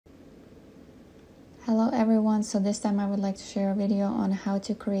Hello everyone, so this time I would like to share a video on how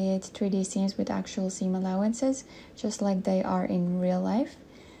to create 3D seams with actual seam allowances, just like they are in real life.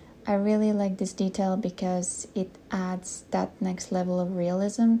 I really like this detail because it adds that next level of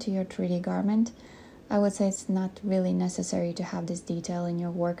realism to your 3D garment. I would say it's not really necessary to have this detail in your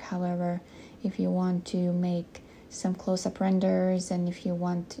work, however, if you want to make some close-up renders and if you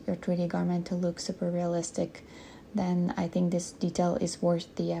want your 3D garment to look super realistic, then I think this detail is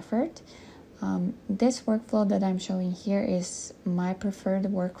worth the effort. This workflow that I'm showing here is my preferred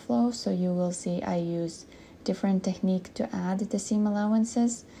workflow, so you will see I use different technique to add the seam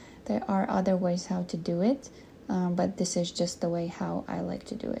allowances. There are other ways how to do it, but this is just the way how I like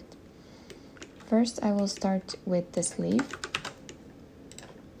to do it. First, I will start with the sleeve.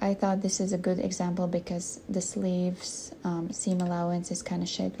 I thought this is a good example because the sleeve's seam allowance is kind of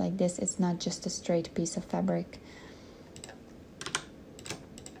shaped like this. It's not just a straight piece of fabric.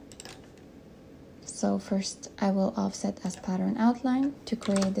 So first I will offset as pattern outline to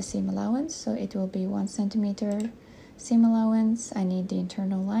create the seam allowance. So it will be 1 centimeter seam allowance. I need the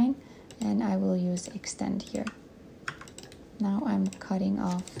internal line and I will use extend here. Now I'm cutting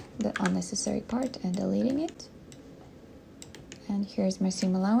off the unnecessary part and deleting it. And here's my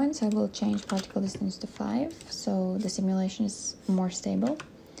seam allowance. I will change particle distance to 5 so the simulation is more stable.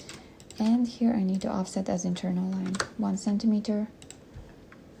 And here I need to offset as internal line 1 centimeter,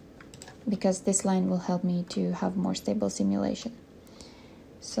 because this line will help me to have more stable simulation.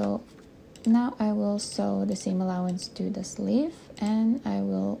 So now I will sew the seam allowance to the sleeve and I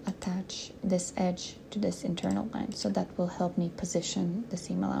will attach this edge to this internal line, so that will help me position the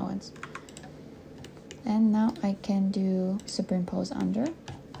seam allowance. And now I can do superimpose under,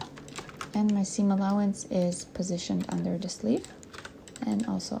 and my seam allowance is positioned under the sleeve, and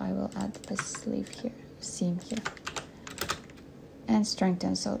also I will add this sleeve here, seam here, and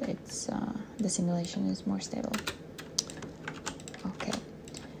strengthen so it's the simulation is more stable. Okay,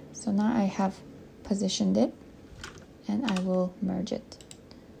 so now I have positioned it and I will merge it.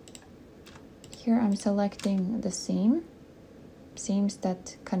 Here I'm selecting the seams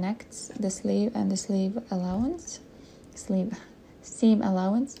that connects the sleeve and the seam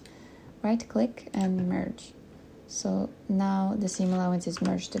allowance, right click and merge. So now the seam allowance is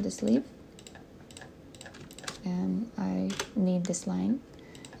merged to the sleeve. And I need this line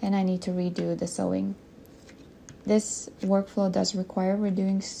and I need to redo the sewing. This workflow does require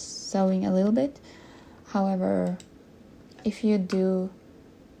redoing sewing a little bit. However, if you do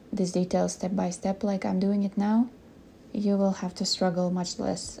this detail step by step like I'm doing it now, you will have to struggle much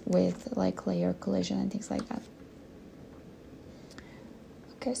less with like layer collision and things like that.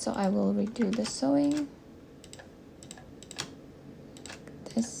 Okay, so I will redo the sewing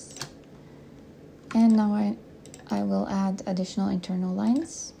like this, and now I will add additional internal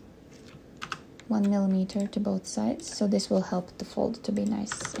lines, 1 millimeter to both sides, so this will help the fold to be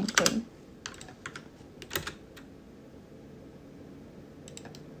nice and clean.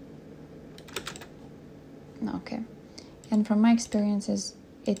 Okay, and from my experiences,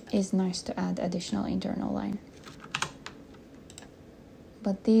 it is nice to add additional internal line.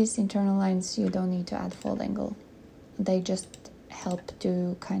 But these internal lines, you don't need to add fold angle. They just help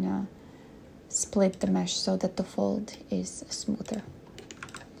to kind of split the mesh so that the fold is smoother.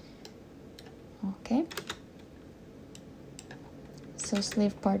 Okay, so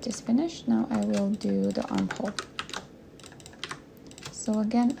sleeve part is finished. Now I will do the armhole. So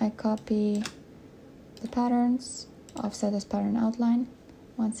again, I copy the patterns, offset as pattern outline,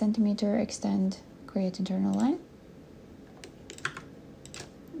 1 centimeter, extend, create internal line.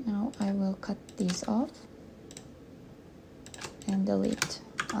 Now I will cut these off and delete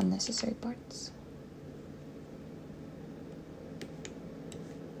unnecessary parts.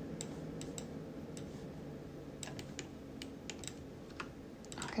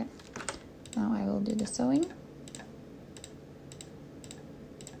 Okay, now I will do the sewing.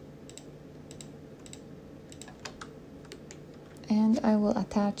 And I will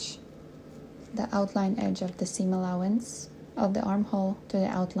attach the outline edge of the seam allowance of the armhole to the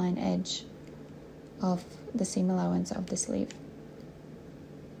outline edge of the seam allowance of the sleeve.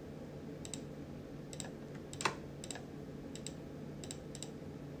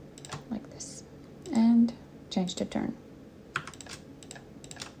 Like this. And change the turn.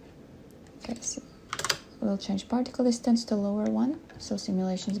 Okay, so we'll change particle distance to lower one, so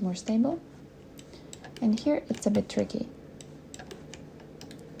simulation is more stable. And here it's a bit tricky.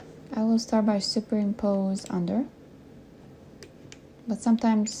 I will start by superimpose under, but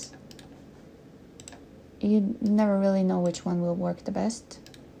sometimes you never really know which one will work the best.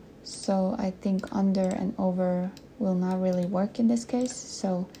 So I think under and over will not really work in this case.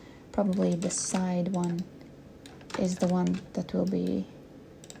 So probably the side one is the one that will be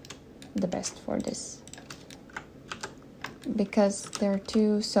the best for this, because there are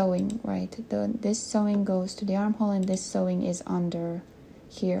two sewing, right? This sewing goes to the armhole and this sewing is under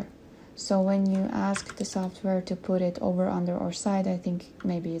here. So when you ask the software to put it over, under, or side, I think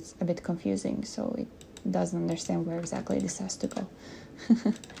maybe it's a bit confusing, so it doesn't understand where exactly this has to go.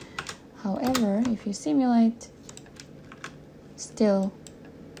 However, if you simulate, still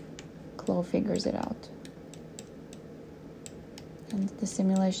CLO figures it out. And the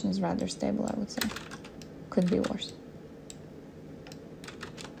simulation is rather stable, I would say. Could be worse.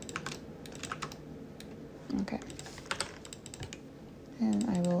 Okay. And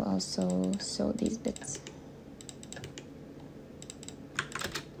I will also sew these bits.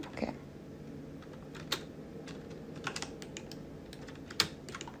 Okay.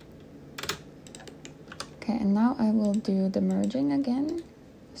 Okay, and now I will do the merging again.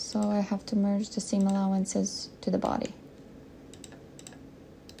 So I have to merge the seam allowances to the body.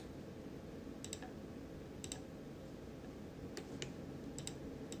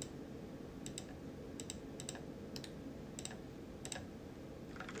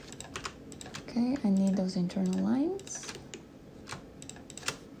 Okay, I need those internal lines.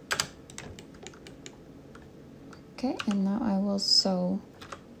 Okay, and now I will sew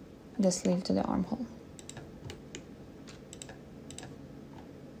the sleeve to the armhole.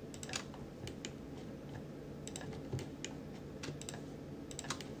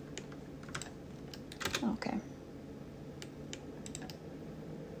 Okay.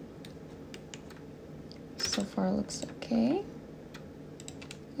 So far it looks okay.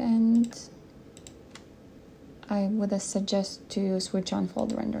 And I would suggest to switch on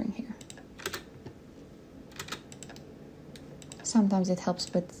fold rendering here. Sometimes it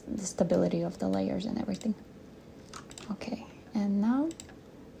helps with the stability of the layers and everything. Okay, and now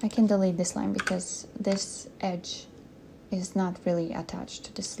I can delete this line because this edge is not really attached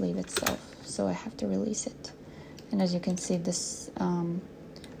to the sleeve itself, so I have to release it. And as you can see, this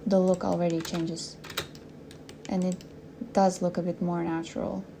the look already changes, and it does look a bit more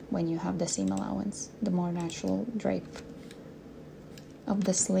natural when you have the seam allowance, the more natural drape of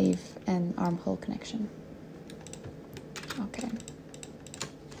the sleeve and armhole connection. Okay,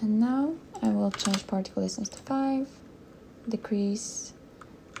 and now I will change particle distance to 5, decrease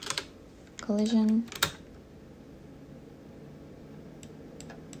collision,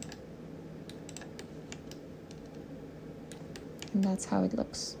 and that's how it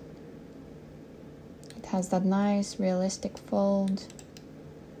looks. It has that nice realistic fold.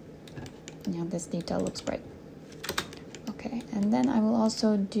 Yeah, this detail looks great. Okay, and then I will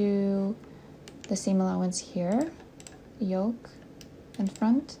also do the seam allowance here, yoke and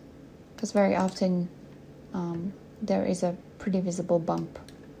front, because very often there is a pretty visible bump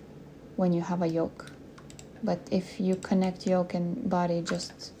when you have a yoke. But if you connect yoke and body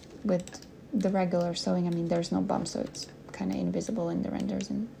just with the regular sewing, I mean, there's no bump, so it's kind of invisible in the renders.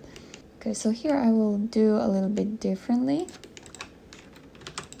 And okay, so here I will do a little bit differently.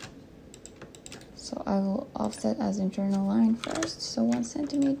 So I will offset as internal line first, so 1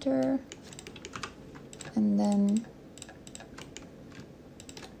 centimeter, and then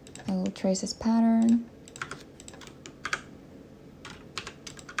I will trace as pattern.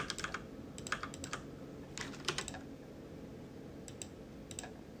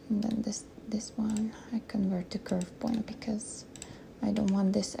 And then this one I convert to curve point because I don't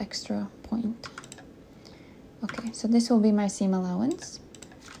want this extra point. Okay, so this will be my seam allowance.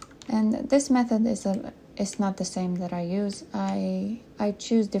 And this method is not the same that I use. I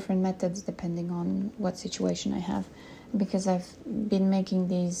choose different methods depending on what situation I have, because I've been making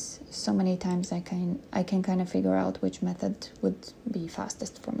these so many times. I can kind of figure out which method would be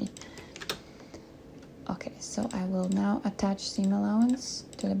fastest for me. Okay, so I will now attach seam allowance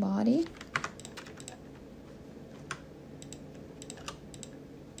to the body.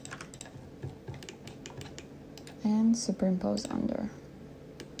 And superimpose under.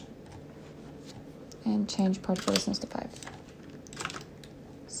 And change particle distance to 5.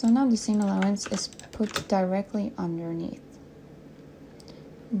 So now the seam allowance is put directly underneath.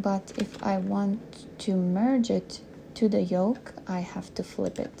 But if I want to merge it to the yoke, I have to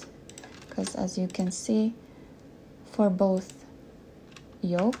flip it. Because as you can see, for both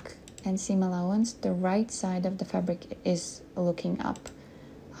yoke and seam allowance, the right side of the fabric is looking up.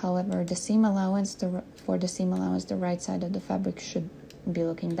 However, the seam allowance, for the seam allowance, the right side of the fabric should be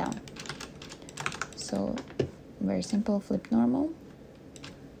looking down. So, very simple, flip normal.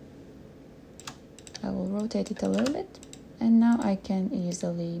 I will rotate it a little bit, and now I can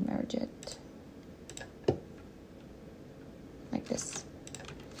easily merge it. Like this.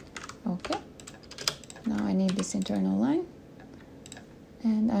 this internal line,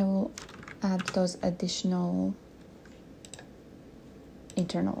 and I will add those additional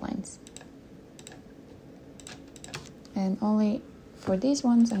internal lines. And only for these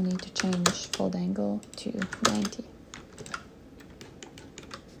ones I need to change fold angle to 90.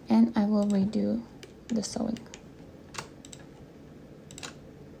 And I will redo the sewing.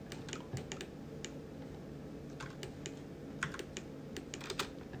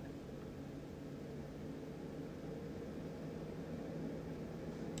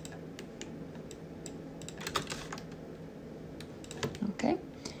 Okay,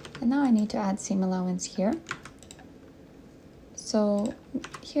 and now I need to add seam allowance here. So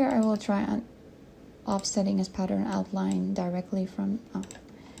here I will try on offsetting as pattern outline directly from, oh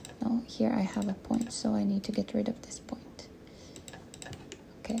no, here I have a point, so I need to get rid of this point.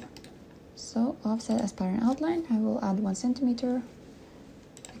 Okay, so offset as pattern outline, I will add 1 centimeter,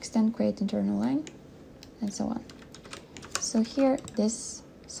 extend, create internal line, and so on. So here, this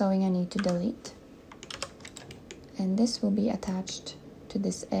sewing I need to delete, and this will be attached to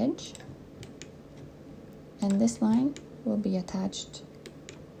this edge, and this line will be attached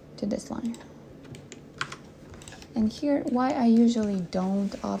to this line. And here, why I usually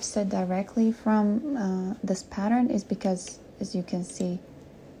don't offset directly from this pattern is because, as you can see,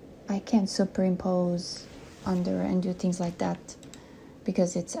 I can't superimpose under and do things like that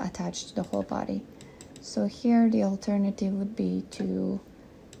because it's attached to the whole body. So here the alternative would be to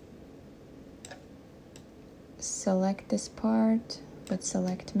select this part, but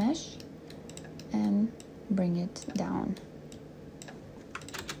select mesh and bring it down,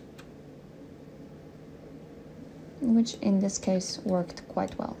 which in this case worked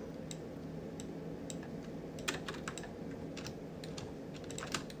quite well.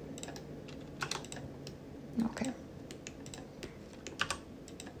 Okay.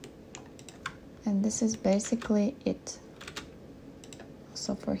 And this is basically it.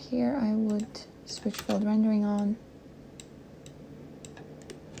 So for here I would switch fold rendering on,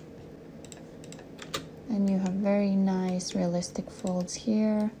 and you have very nice realistic folds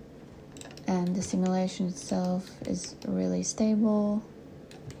here, and the simulation itself is really stable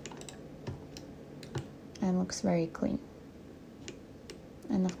and looks very clean.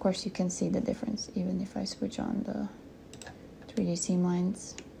 And of course you can see the difference even if I switch on the 3D seam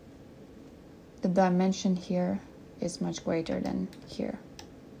lines. The dimension here is much greater than here,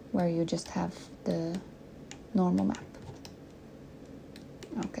 where you just have the normal map.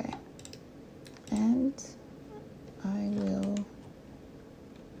 Okay, and I will,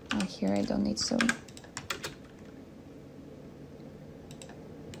 oh, here I don't need sewing.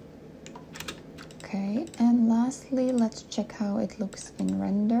 Okay, and lastly, let's check how it looks in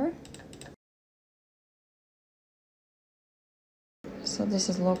render. So this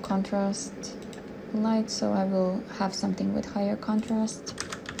is low contrast light, so I will have something with higher contrast.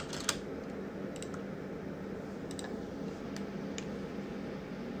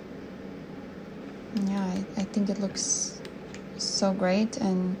 Yeah, I think it looks so great,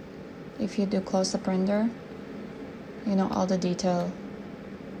 and if you do close-up render, you know, all the detail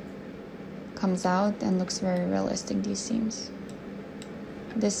comes out and looks very realistic, these seams.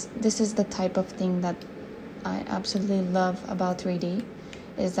 This is the type of thing that I absolutely love about 3D,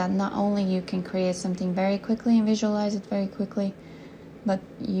 is that not only you can create something very quickly and visualize it very quickly, but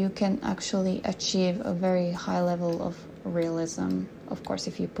you can actually achieve a very high level of realism, of course,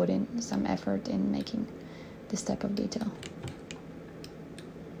 if you put in some effort in making this type of detail.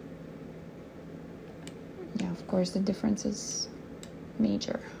 Yeah, of course, the difference is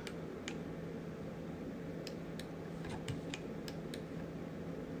major.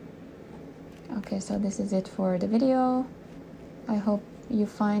 Okay, so this is it for the video. I hope you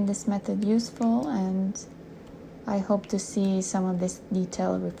find this method useful, and I hope to see some of this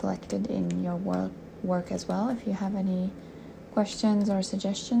detail reflected in your work as well. If you have any questions or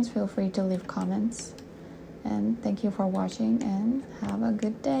suggestions, feel free to leave comments. And thank you for watching, and have a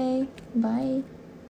good day. Bye.